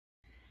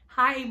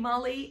Hi,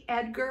 Molly,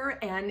 Edgar,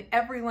 and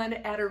everyone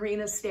at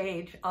Arena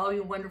Stage, all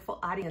you wonderful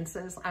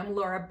audiences. I'm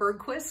Laura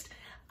Bergquist.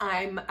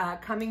 I'm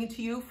coming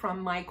to you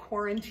from my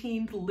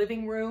quarantined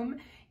living room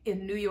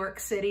in New York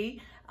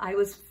City. I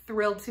was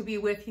thrilled to be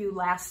with you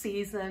last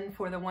season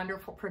for the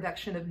wonderful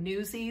production of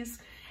Newsies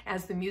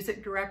as the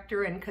music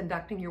director and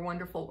conducting your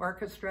wonderful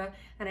orchestra.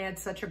 And I had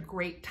such a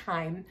great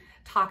time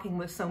talking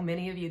with so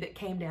many of you that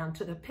came down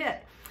to the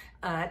pit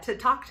to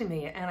talk to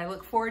me. And I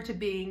look forward to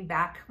being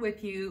back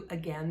with you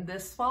again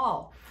this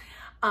fall.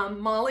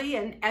 Molly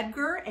and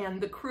Edgar and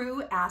the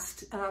crew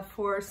asked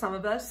for some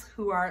of us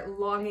who are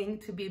longing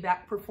to be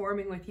back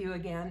performing with you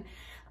again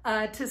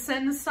to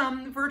send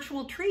some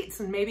virtual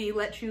treats and maybe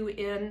let you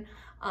in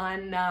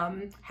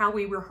on how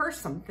we rehearse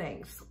some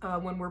things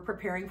when we're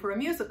preparing for a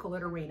musical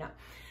at Arena.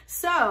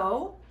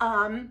 So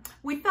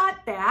we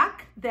thought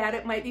back that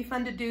it might be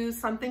fun to do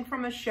something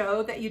from a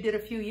show that you did a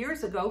few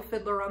years ago,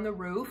 Fiddler on the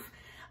Roof.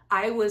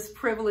 I was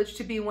privileged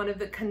to be one of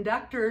the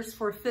conductors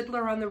for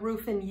Fiddler on the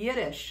Roof in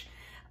Yiddish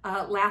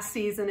last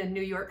season in New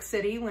York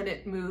City when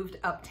it moved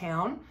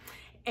uptown,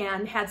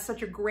 and had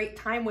such a great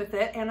time with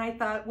it. And I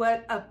thought,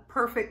 what a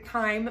perfect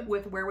time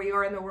with where we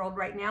are in the world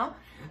right now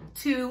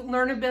to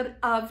learn a bit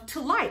of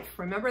To Life.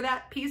 Remember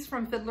that piece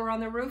from Fiddler on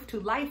the Roof?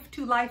 To life,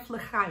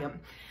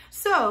 l'chaim.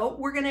 So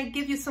we're gonna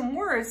give you some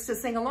words to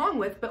sing along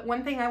with, but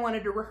one thing I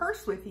wanted to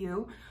rehearse with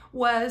you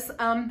was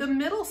the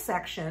middle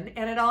section,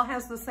 and it all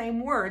has the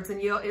same words,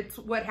 and it's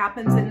what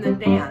happens in the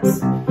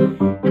dance.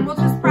 And we'll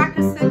just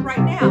practice it right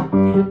now.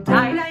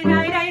 Die, die,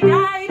 die, die,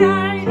 die,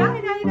 die, die,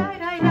 die, die, die,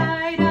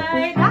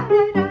 die,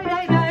 die, die,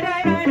 die,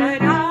 die, die,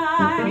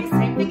 die.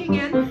 Same thing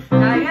again.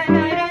 Die, die,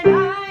 die, die,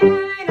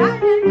 die,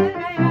 die, die,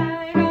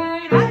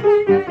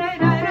 die,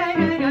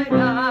 die, die,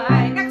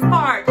 die. Next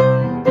part. Die,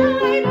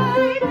 die, die,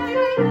 die, die,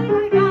 die,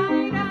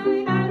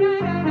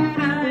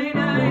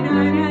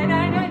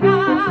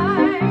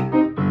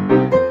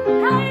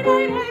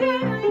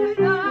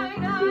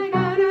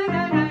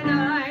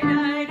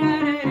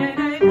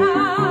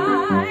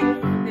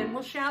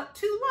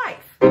 to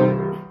life,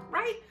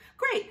 right?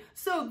 Great.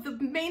 So the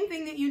main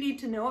thing that you need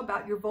to know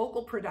about your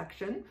vocal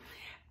production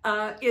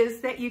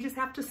is that you just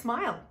have to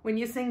smile when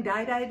you sing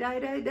die, die, die,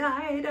 die,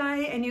 die, die,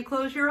 and you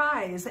close your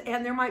eyes.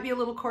 And there might be a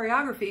little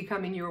choreography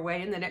coming your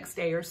way in the next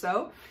day or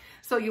so.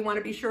 So you want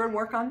to be sure and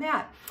work on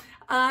that.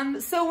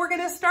 So we're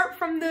going to start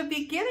from the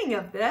beginning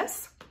of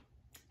this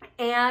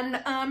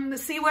and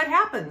see what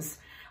happens.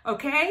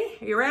 Okay,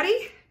 you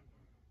ready?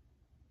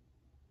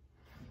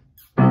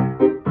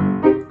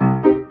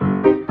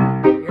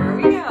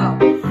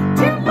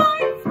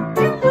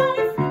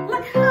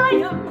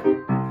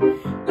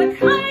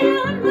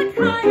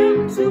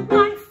 To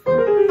life.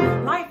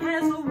 Life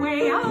has a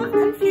way of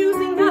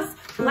confusing us,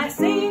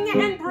 blessing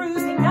and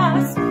bruising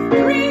us.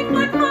 Breathe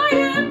like I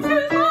am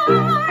to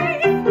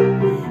life.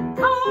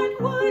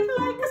 God would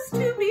like us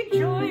to be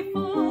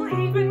joyful,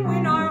 even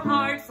when our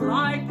hearts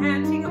lie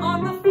panting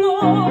on the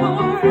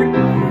floor.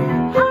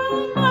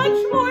 How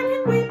much more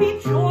can we be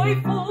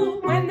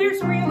joyful when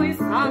there's really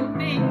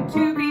something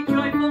to be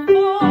joyful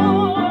for?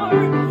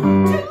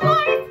 To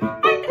life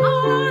and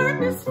our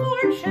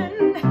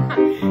misfortune,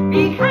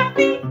 be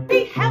happy.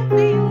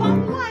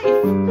 Long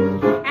life.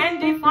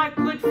 And if our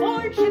good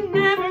fortune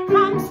never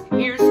comes,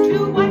 here's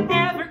to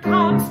whatever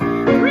comes.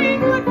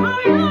 Bring what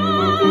I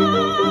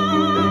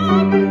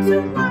am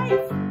to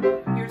life.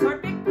 Here's our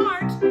big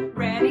part.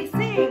 Ready,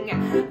 sing.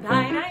 Die,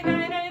 die,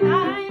 die, die,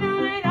 die,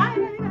 die, die,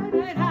 die,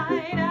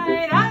 die, die,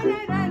 die, die,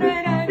 die, die,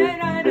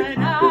 die, die,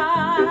 die,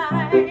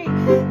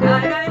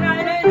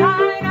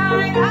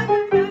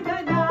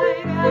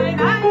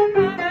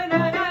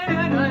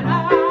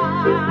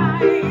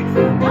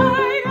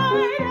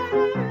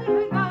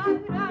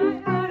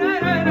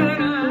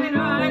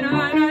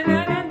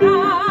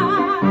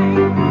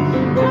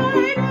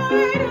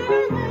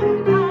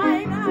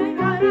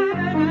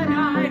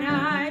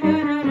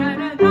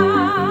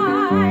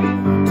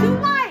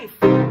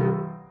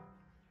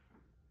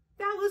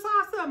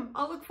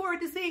 I'll look forward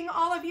to seeing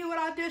all of you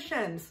at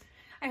auditions.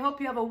 I hope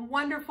you have a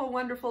wonderful,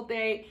 wonderful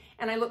day,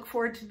 and I look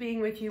forward to being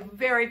with you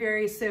very,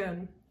 very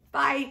soon.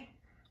 Bye.